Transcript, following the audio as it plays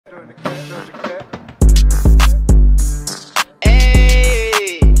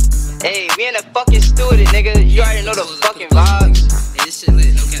in a fucking studio, nigga. You already know the fucking vibes.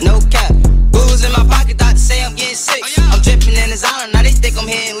 No cap. Booze in my pocket, doctor say I'm getting sick. I'm dripping in his island, now they think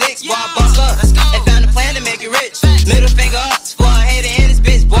I'm hitting licks. Boy, I bust up and found a plan to make it rich. Middle finger up, for a hater in this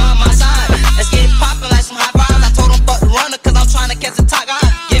bitch, boy, on my side. Let's get it poppin' like some high bars. I told him fuck the runner, cause I'm trying to catch the top guy.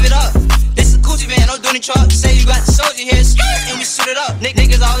 Give it up. This is Coochie Van, no Dooney truck. Say you got the soldier here, and we shoot it up.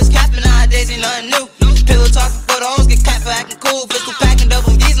 Niggas always capping, nowadays ain't nothing new. Pillow talking for the hoes, get clapped for acting cool. Pistol packing,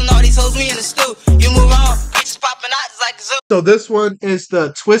 double D's, and all these hoes, we in the stew. You move on, bitches popping out just like a zoo. So this one is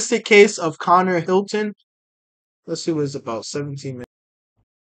the twisted case of Connor Hilton. Let's see what it's about. 17 minutes.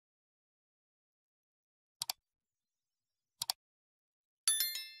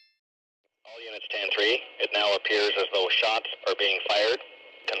 All units 10-3. It now appears as though shots are being fired,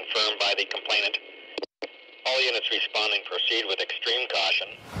 confirmed by the complainant. All units responding proceed with extreme caution.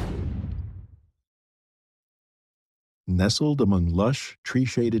 Nestled among lush,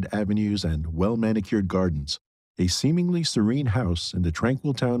 tree-shaded avenues and well-manicured gardens, a seemingly serene house in the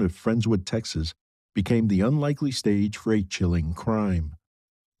tranquil town of Friendswood, Texas, became the unlikely stage for a chilling crime.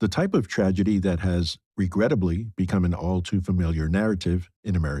 The type of tragedy that has, regrettably, become an all-too-familiar narrative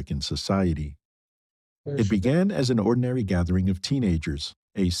in American society. It began as an ordinary gathering of teenagers,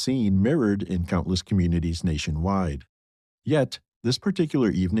 a scene mirrored in countless communities nationwide. Yet, this particular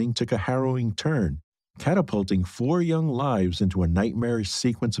evening took a harrowing turn, catapulting 4 young lives into a nightmarish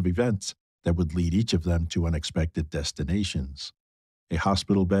sequence of events that would lead each of them to unexpected destinations. A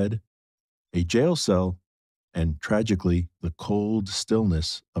hospital bed, a jail cell, and tragically, the cold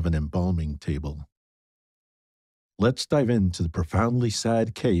stillness of an embalming table. Let's dive into the profoundly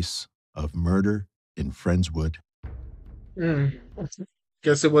sad case of murder in Friendswood.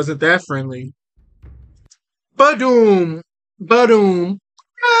 Guess it wasn't that friendly. Badoom! Badoom!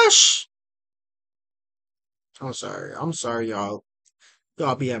 Crash! I'm sorry, y'all.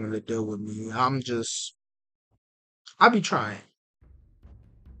 Y'all be having to deal with me. I be trying.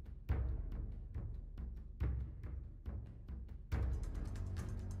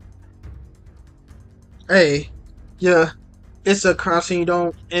 Hey, yeah, it's a crime scene. You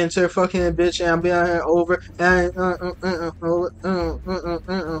don't enter fucking bitch and I'm being here over. Fuck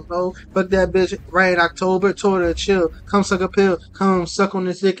that bitch right in October. Told her to chill. Come suck a pill. Come suck on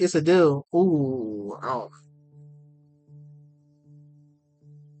this dick. It's a deal. Ooh, oh.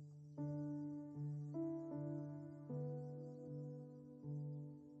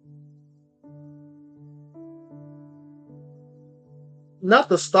 Not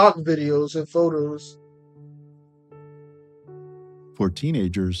the stock videos and photos. For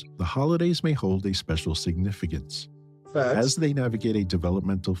teenagers, the holidays may hold a special significance. Facts. As they navigate a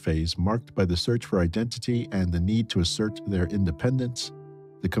developmental phase marked by the search for identity and the need to assert their independence,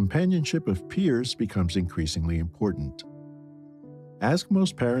 the companionship of peers becomes increasingly important. Ask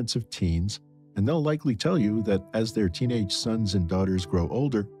most parents of teens, and they'll likely tell you that as their teenage sons and daughters grow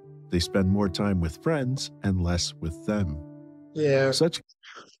older, they spend more time with friends and less with them. Yeah. Such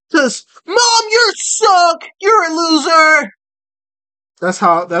Just, Mom, you suck. You're a loser. That's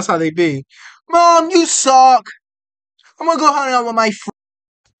how they be. Mom, you suck. I'm gonna go hang out with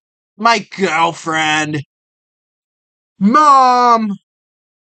my girlfriend. Mom,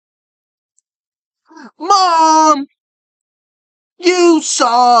 you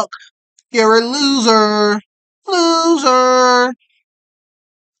suck. You're a loser. Loser.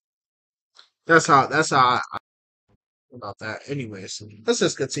 That's how I about that. Anyways, let's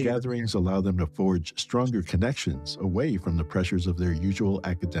just continue. gatherings allow them to forge stronger connections away from the pressures of their usual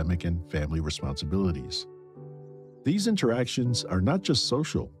academic and family responsibilities. These interactions are not just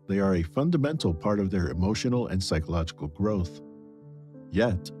social, they are a fundamental part of their emotional and psychological growth.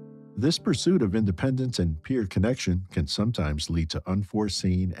 Yet, this pursuit of independence and peer connection can sometimes lead to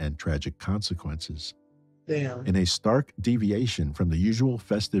unforeseen and tragic consequences. Damn. In a stark deviation from the usual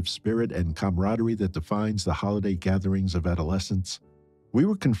festive spirit and camaraderie that defines the holiday gatherings of adolescence, we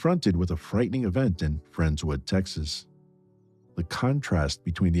were confronted with a frightening event in Friendswood, Texas. The contrast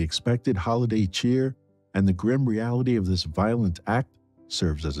between the expected holiday cheer and the grim reality of this violent act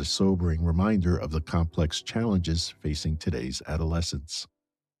serves as a sobering reminder of the complex challenges facing today's adolescents.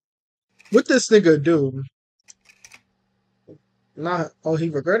 What this nigga do? He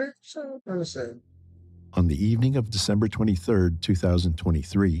regretted it? So, I understand. On the evening of December 23,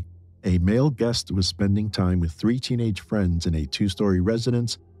 2023, a male guest was spending time with 3 teenage friends in a 2-story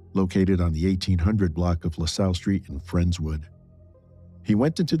residence located on the 1800 block of LaSalle Street in Friendswood. He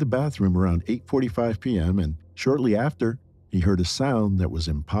went into the bathroom around 8:45 p.m. and shortly after, he heard a sound that was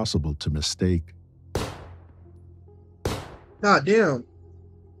impossible to mistake. God damn.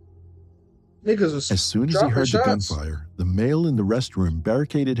 Niggas was As soon as he dropping heard the shots. gunfire, the male in the restroom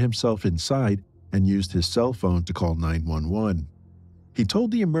barricaded himself inside and used his cell phone to call 911. He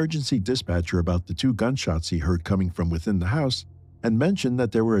told the emergency dispatcher about the 2 gunshots he heard coming from within the house and mentioned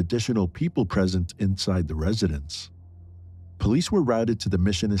that there were additional people present inside the residence. Police were routed to the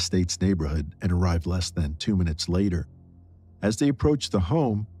Mission Estates neighborhood and arrived less than 2 minutes later. As they approached the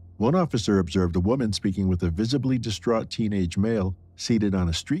home, one officer observed a woman speaking with a visibly distraught teenage male seated on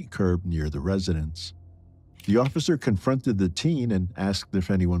a street curb near the residence. The officer confronted the teen and asked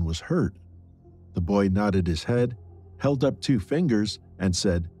if anyone was hurt. The boy nodded his head, held up 2 fingers, and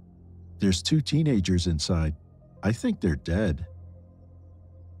said, "There's 2 teenagers inside. I think they're dead."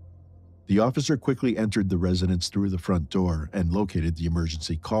 The officer quickly entered the residence through the front door and located the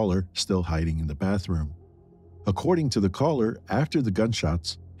emergency caller still hiding in the bathroom. According to the caller, after the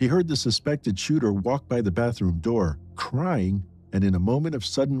gunshots, he heard the suspected shooter walk by the bathroom door, crying, and in a moment of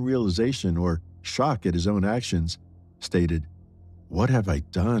sudden realization or shock at his own actions, stated, "What have I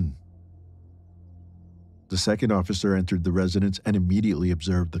done?" The second officer entered the residence and immediately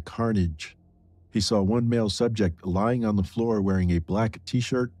observed the carnage. He saw one male subject lying on the floor wearing a black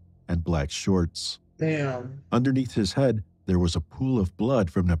t-shirt and black shorts. Damn. Underneath his head, there was a pool of blood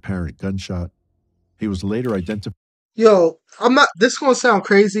from an apparent gunshot. He was later identified. Yo, this is gonna sound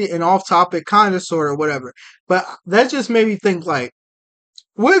crazy and off topic, kind of, sort of, whatever. But that just made me think, like,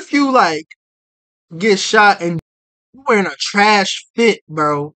 what if you, like, get shot and you're wearing a trash fit,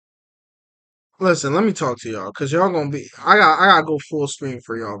 bro? Listen, let me talk to y'all, because y'all gonna be, I gotta go full stream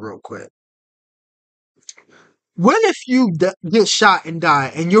for y'all real quick. What if you get shot and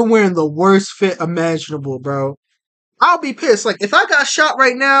die and you're wearing the worst fit imaginable, bro? I'll be pissed. Like, if I got shot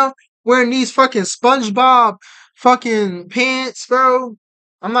right now wearing these fucking SpongeBob fucking pants, bro.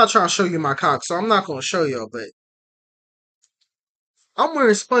 I'm not trying to show you my cock, so I'm not gonna show y'all, but I'm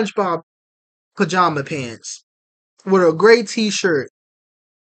wearing SpongeBob pajama pants with a gray t-shirt,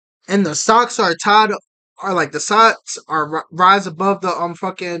 and the socks are tied, are like the socks are rise above the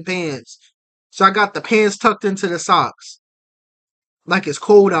fucking pants. So I got the pants tucked into the socks, like it's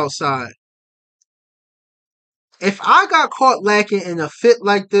cold outside. If I got caught lacking in a fit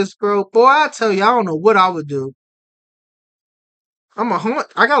like this, bro, boy, I tell you, I don't know what I would do.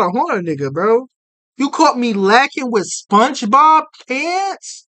 I got a horror nigga, bro. You caught me lacking with SpongeBob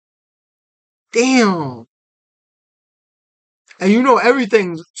pants? Damn. And you know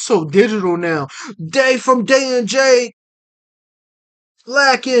everything's so digital now. Day from Day&J.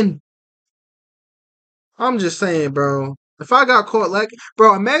 Lacking. I'm just saying, bro. If I got caught lacking,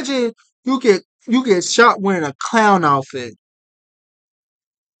 bro, imagine you get shot wearing a clown outfit.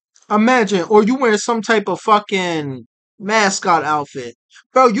 Imagine, or you wearing some type of fucking mascot outfit.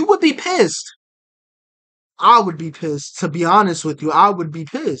 Bro, you would be pissed. I would be pissed. To be honest with you, I would be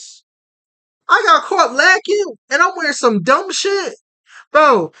pissed. I got caught lacking and I'm wearing some dumb shit.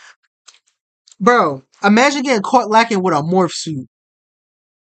 Bro, imagine getting caught lacking with a morph suit.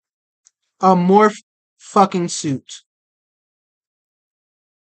 A morph fucking suit.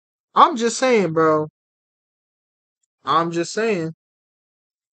 I'm just saying, bro. I'm just saying.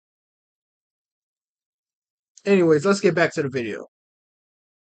 Anyways, let's get back to the video.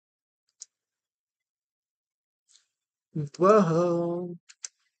 Whoa.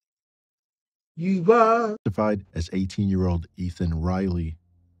 You are identified as 18-year-old Ethan Riley.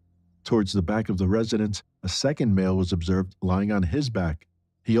 Towards the back of the residence, a second male was observed lying on his back.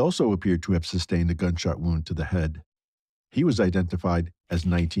 He also appeared to have sustained a gunshot wound to the head. He was identified as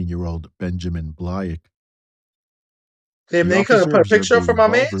 19-year-old Benjamin Blyack. Damn, The they could have officer put a observed picture for my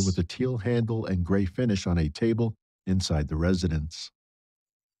man. revolver with a teal handle and gray finish on a table inside the residence.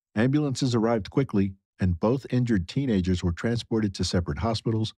 Ambulances arrived quickly, and both injured teenagers were transported to separate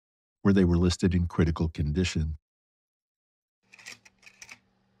hospitals where they were listed in critical condition.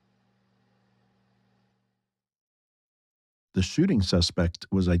 The shooting suspect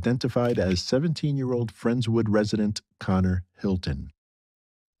was identified as 17-year-old Friendswood resident Connor Hilton.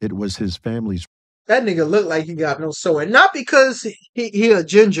 It was his family's. That nigga look like he got no soul. And not because he a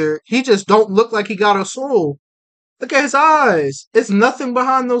ginger. He just don't look like he got a soul. Look at his eyes. It's nothing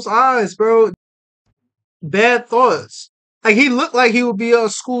behind those eyes, bro. Bad thoughts. Like, he looked like he would be a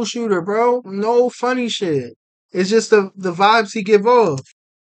school shooter, bro. No funny shit. It's just the vibes he give off.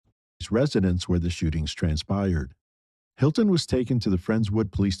 Residence where the shootings transpired. Hilton was taken to the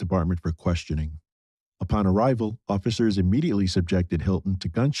Friendswood Police Department for questioning. Upon arrival, officers immediately subjected Hilton to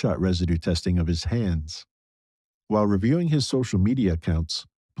gunshot residue testing of his hands. While reviewing his social media accounts,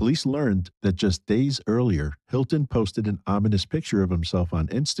 police learned that just days earlier, Hilton posted an ominous picture of himself on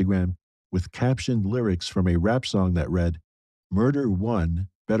Instagram with captioned lyrics from a rap song that read, "Murder one,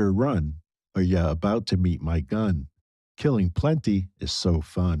 better run," Are ya about to meet my gun? Killing plenty is so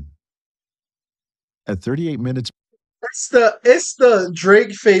fun. At 38 minutes, It's the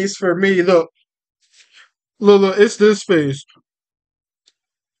Drake face for me. Look, it's this face.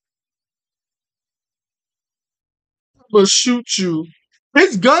 I'm gonna shoot you.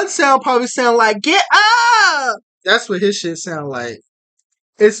 His gun sound probably sound like "Get up." That's what his shit sound like.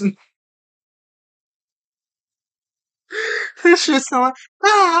 It's his shit sound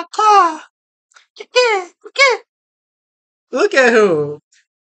like yeah. Look at him,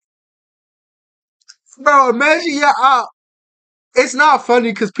 bro. Imagine your op. It's not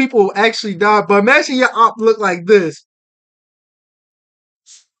funny because people actually die, but imagine your op look like this.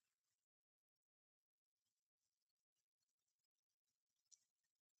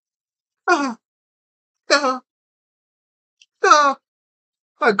 Ah, ah, ah.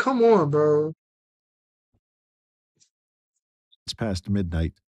 Like, come on, bro. it's past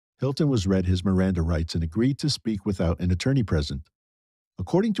midnight. Hilton was read his Miranda rights and agreed to speak without an attorney present.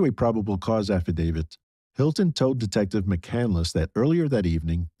 According to a probable cause affidavit, Hilton told Detective McCandless that earlier that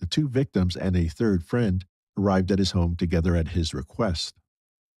evening, the two victims and a third friend arrived at his home together at his request.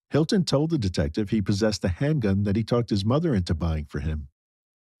 Hilton told the detective he possessed a handgun that he talked his mother into buying for him.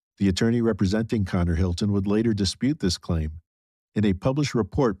 The attorney representing Connor Hilton would later dispute this claim. In a published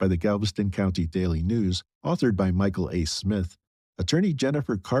report by the Galveston County Daily News, authored by Michael A. Smith, attorney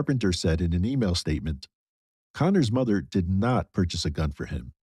Jennifer Carpenter said in an email statement, Connor's mother did not purchase a gun for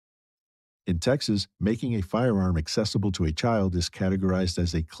him. In Texas, making a firearm accessible to a child is categorized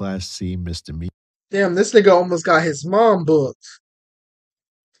as a Class C misdemeanor. Damn, this nigga almost got his mom booked.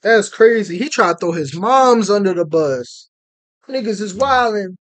 That's crazy. He tried to throw his moms under the bus. Niggas is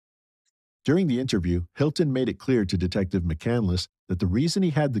wildin'. During the interview, Hilton made it clear to Detective McCandless that the reason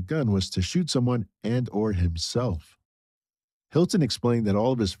he had the gun was to shoot someone and or himself. Hilton explained that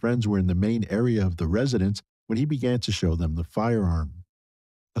all of his friends were in the main area of the residence when he began to show them the firearm.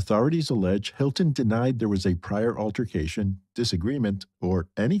 Authorities allege Hilton denied there was a prior altercation, disagreement, or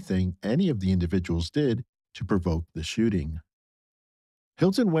anything any of the individuals did to provoke the shooting.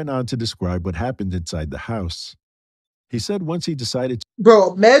 Hilton went on to describe what happened inside the house. He said once he decided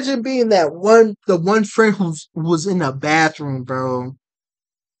Bro, imagine being the one friend who was in the bathroom, bro.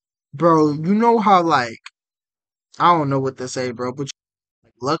 Bro, you know how, like, I don't know what to say, bro, but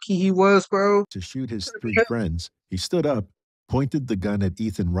lucky he was, bro. to shoot his three friends, he stood up, pointed the gun at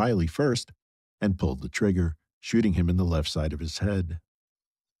Ethan Riley first, and pulled the trigger, shooting him in the left side of his head.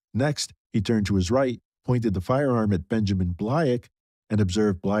 Next, he turned to his right, pointed the firearm at Benjamin Blyek, and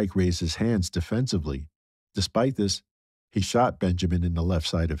observed Blyek raise his hands defensively. Despite this, he shot Benjamin in the left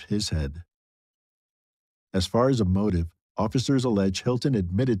side of his head. As far as a motive, officers allege Hilton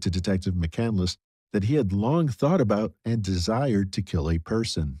admitted to Detective McCandless that he had long thought about and desired to kill a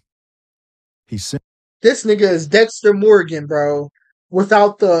person. He This nigga is Dexter Morgan, bro,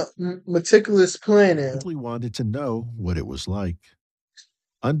 without the meticulous planning. simply wanted to know what it was like.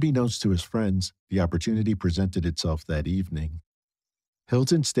 Unbeknownst to his friends, the opportunity presented itself that evening.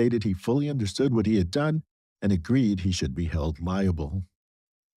 Hilton stated he fully understood what he had done and agreed he should be held liable.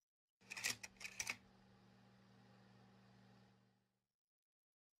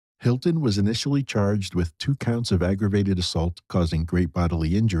 Hilton was initially charged with 2 counts of aggravated assault causing great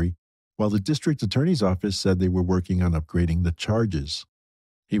bodily injury, while the district attorney's office said they were working on upgrading the charges.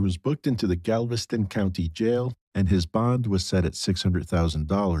 He was booked into the Galveston County Jail, and his bond was set at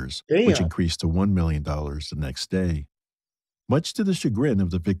 $600,000, which Damn. increased to $1 million the next day. Much to the chagrin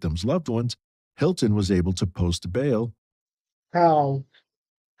of the victim's loved ones, Hilton was able to post bail, How?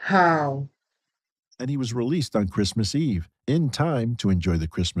 and he was released on Christmas Eve, in time to enjoy the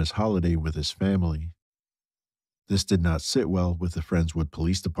Christmas holiday with his family. This did not sit well with the Friendswood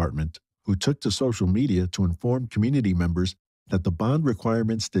Police Department, who took to social media to inform community members that the bond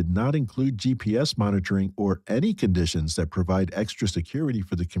requirements did not include GPS monitoring or any conditions that provide extra security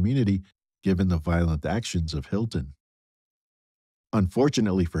for the community given the violent actions of Hilton.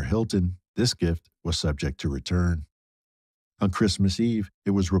 Unfortunately for Hilton, this gift was subject to return. On Christmas Eve,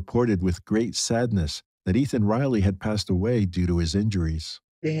 it was reported with great sadness that Ethan Riley had passed away due to his injuries.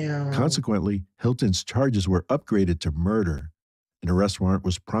 Damn. Consequently, Hilton's charges were upgraded to murder. An arrest warrant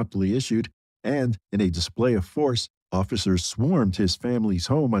was promptly issued, and in a display of force, officers swarmed his family's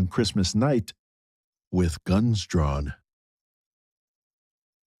home on Christmas night with guns drawn.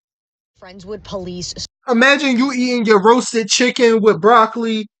 Friendswood Police. Imagine you eating your roasted chicken with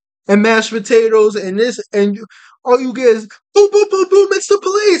broccoli and mashed potatoes, and all you get is boom, boom, boom, boom. It's the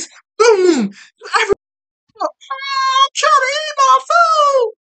police. Boom. I'm trying to eat my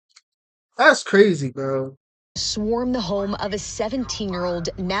food. That's crazy, bro. swarmed the home of a 17-year-old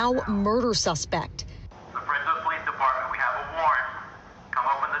now murder suspect. The Fresno Police Department, we have a warrant. Come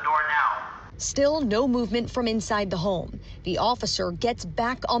open the door now. Still no movement from inside the home. The officer gets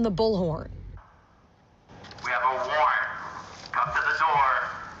back on the bullhorn. We have a warrant. Come to the door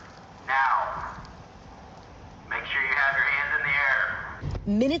now. Make sure you have your hands in the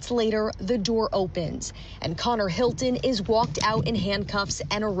air. Minutes later, the door opens, and Connor Hilton is walked out in handcuffs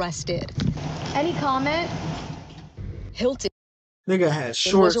and arrested. Any comment? Hilton Nigga had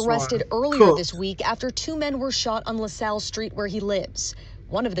shorts was arrested on. earlier Cooked. this week after 2 men were shot on LaSalle Street where he lives.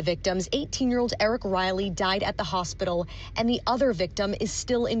 One of the victims, 18-year-old Eric Riley, died at the hospital, and the other victim is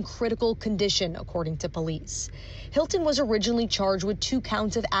still in critical condition, according to police. Hilton was originally charged with 2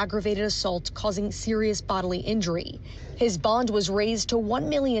 counts of aggravated assault causing serious bodily injury. His bond was raised to $1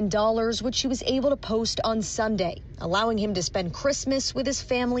 million, which he was able to post on Sunday, allowing him to spend Christmas with his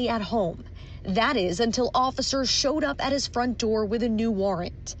family at home. That is until officers showed up at his front door with a new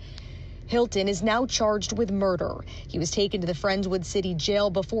warrant. Hilton is now charged with murder. He was taken to the Friendswood City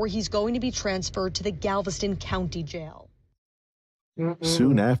Jail before he's going to be transferred to the Galveston County Jail.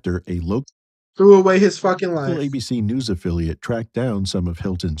 Soon after, a local Threw away his fucking life. ABC News affiliate tracked down some of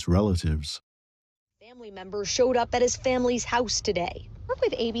Hilton's relatives. Family members showed up at his family's house today. Work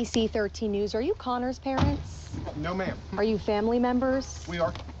with ABC 13 News. Are you Connor's parents? No, ma'am. Are you family members? We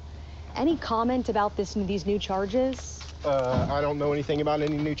are. Any comment about these new charges? I don't know anything about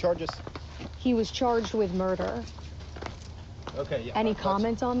any new charges. He was charged with murder. Okay, yeah. Any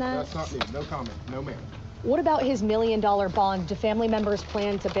comment on that? That's not new. No comment. No, ma'am. What about his $1 million bond? Do family members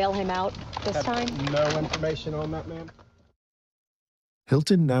plan to bail him out this time? No information on that, ma'am.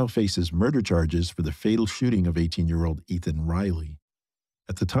 Hilton now faces murder charges for the fatal shooting of 18-year-old Ethan Riley.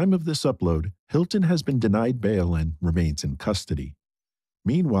 At the time of this upload, Hilton has been denied bail and remains in custody.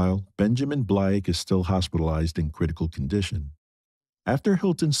 Meanwhile, Benjamin Blyke is still hospitalized in critical condition. After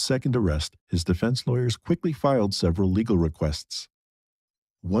Hilton's second arrest, his defense lawyers quickly filed several legal requests.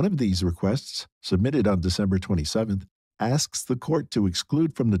 One of these requests, submitted on December 27th, asks the court to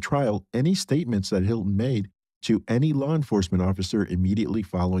exclude from the trial any statements that Hilton made to any law enforcement officer immediately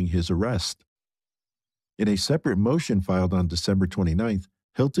following his arrest. In a separate motion filed on December 29th,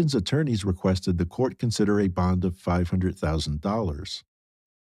 Hilton's attorneys requested the court consider a bond of $500,000.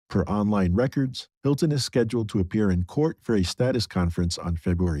 Per online records, Hilton is scheduled to appear in court for a status conference on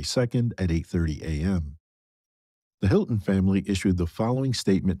February 2nd at 8:30 a.m. The Hilton family issued the following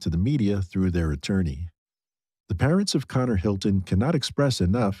statement to the media through their attorney. The parents of Connor Hilton cannot express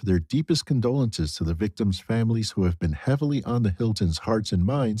enough their deepest condolences to the victims' families who have been heavily on the Hiltons' hearts and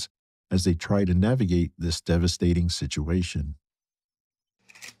minds as they try to navigate this devastating situation.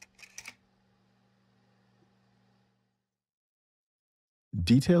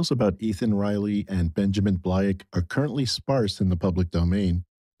 Details about Ethan Riley and Benjamin Blyke are currently sparse in the public domain,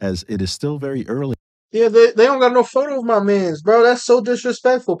 as it is still very early Yeah, they don't got no photo of my mans, bro. That's so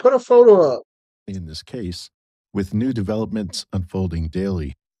disrespectful. Put a photo up. in this case, with new developments unfolding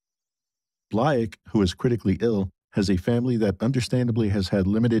daily. Blyke, who is critically ill, has a family that understandably has had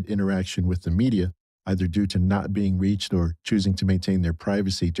limited interaction with the media, either due to not being reached or choosing to maintain their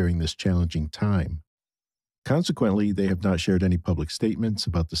privacy during this challenging time. Consequently, they have not shared any public statements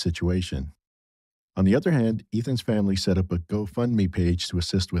about the situation. On the other hand, Ethan's family set up a GoFundMe page to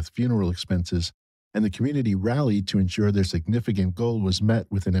assist with funeral expenses, and the community rallied to ensure their significant goal was met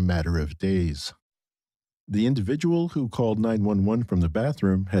within a matter of days. The individual who called 911 from the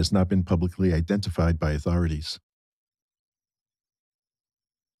bathroom has not been publicly identified by authorities.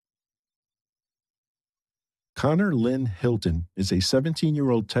 Connor Lynn Hilton is a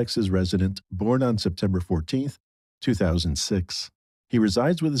 17-year-old Texas resident born on September 14, 2006. He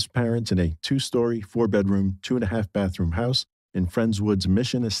resides with his parents in a 2-story, 4-bedroom, 2.5-bathroom house in Friendswood's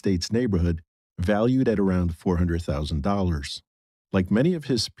Mission Estates neighborhood, valued at around $400,000. Like many of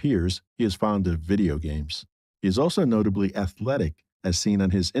his peers, he is fond of video games. He is also notably athletic, as seen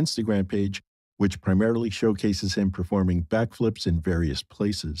on his Instagram page, which primarily showcases him performing backflips in various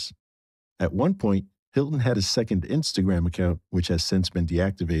places. At one point, Hilton had a second Instagram account, which has since been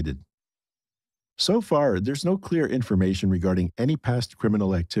deactivated. So far, there's no clear information regarding any past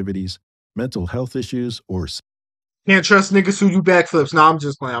criminal activities, mental health issues, or Can't trust niggas who do backflips. No, I'm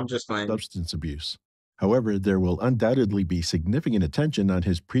just playing. substance abuse. However, there will undoubtedly be significant attention on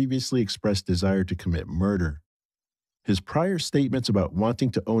his previously expressed desire to commit murder. His prior statements about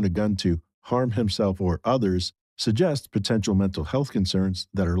wanting to own a gun to harm himself or others suggest potential mental health concerns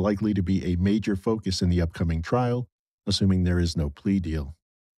that are likely to be a major focus in the upcoming trial, assuming there is no plea deal.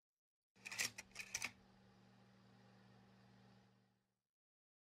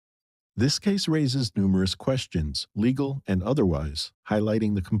 This case raises numerous questions, legal and otherwise,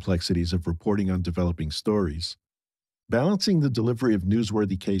 highlighting the complexities of reporting on developing stories. Balancing the delivery of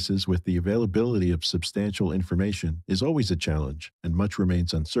newsworthy cases with the availability of substantial information is always a challenge, and much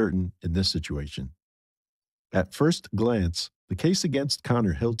remains uncertain in this situation. At first glance, the case against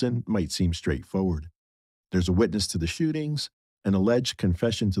Connor Hilton might seem straightforward. There's a witness to the shootings, an alleged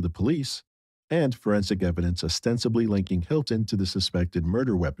confession to the police, and forensic evidence ostensibly linking Hilton to the suspected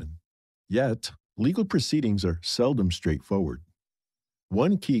murder weapon. Yet, legal proceedings are seldom straightforward.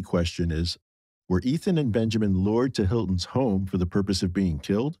 One key question is, were Ethan and Benjamin lured to Hilton's home for the purpose of being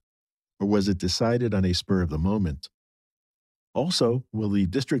killed, or was it decided on a spur of the moment? Also, will the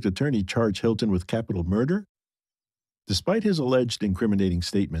district attorney charge Hilton with capital murder? Despite his alleged incriminating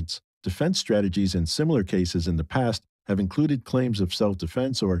statements, defense strategies in similar cases in the past have included claims of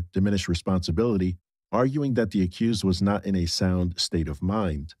self-defense or diminished responsibility, arguing that the accused was not in a sound state of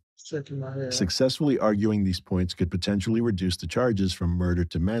mind. Successfully arguing these points could potentially reduce the charges from murder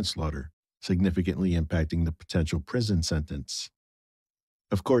to manslaughter, significantly impacting the potential prison sentence.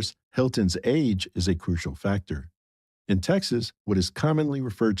 Of course, Hilton's age is a crucial factor. In Texas, what is commonly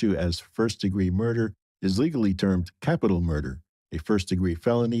referred to as first-degree murder is legally termed capital murder, a first-degree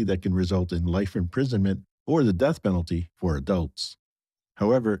felony that can result in life imprisonment or the death penalty for adults.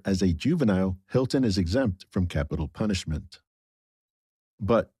 However, as a juvenile, Hilton is exempt from capital punishment.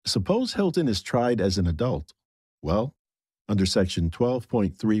 But suppose Hilton is tried as an adult. Well, under Section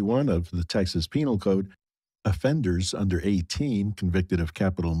 12.31 of the Texas Penal Code, offenders under 18 convicted of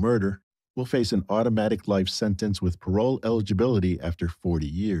capital murder will face an automatic life sentence with parole eligibility after 40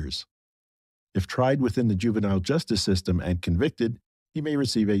 years. If tried within the juvenile justice system and convicted, he may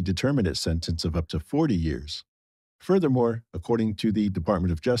receive a determinate sentence of up to 40 years. Furthermore, according to the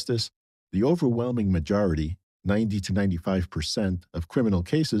Department of Justice, the overwhelming majority, 90 to 95% of criminal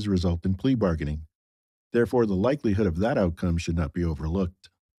cases result in plea bargaining. Therefore, the likelihood of that outcome should not be overlooked.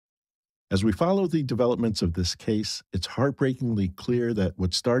 As we follow the developments of this case, it's heartbreakingly clear that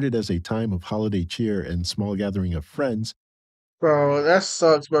what started as a time of holiday cheer and small gathering of friends. Bro, that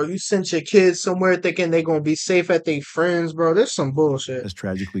sucks, bro. You sent your kids somewhere thinking they're going to be safe at their friends, bro. That's some bullshit. Has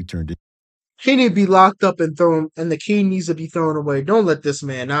tragically turned He need to be locked up and thrown, and the key needs to be thrown away. Don't let this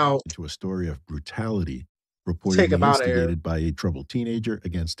man out. Into a story of brutality, reportedly instigated by a troubled teenager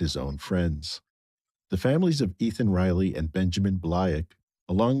against his own friends. The families of Ethan Riley and Benjamin Blyack,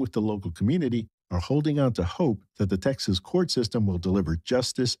 along with the local community, are holding on to hope that the Texas court system will deliver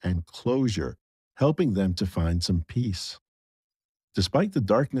justice and closure, helping them to find some peace. Despite the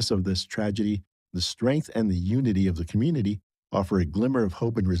darkness of this tragedy, the strength and the unity of the community offer a glimmer of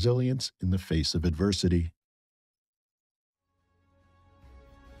hope and resilience in the face of adversity.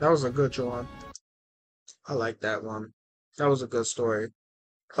 That was a good one. I like that one. That was a good story.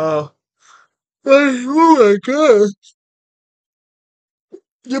 Oh my God.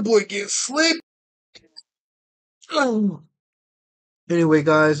 Your boy getting sleep. Anyway,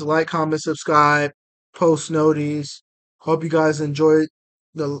 guys, like, comment, subscribe, post noties. Hope you guys enjoyed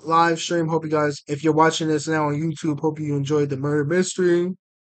the live stream. Hope you guys, if you're watching this now on YouTube, hope you enjoyed the murder mystery.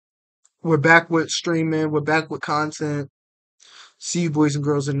 We're back with streaming. We're back with content. See you boys and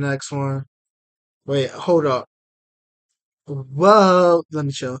girls in the next one. Wait, hold up. Whoa, let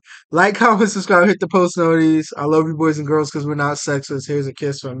me chill. Like, comment, subscribe, hit the post noties. I love you boys and girls because we're not sexist. Here's a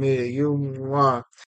kiss from me. You. Mwah.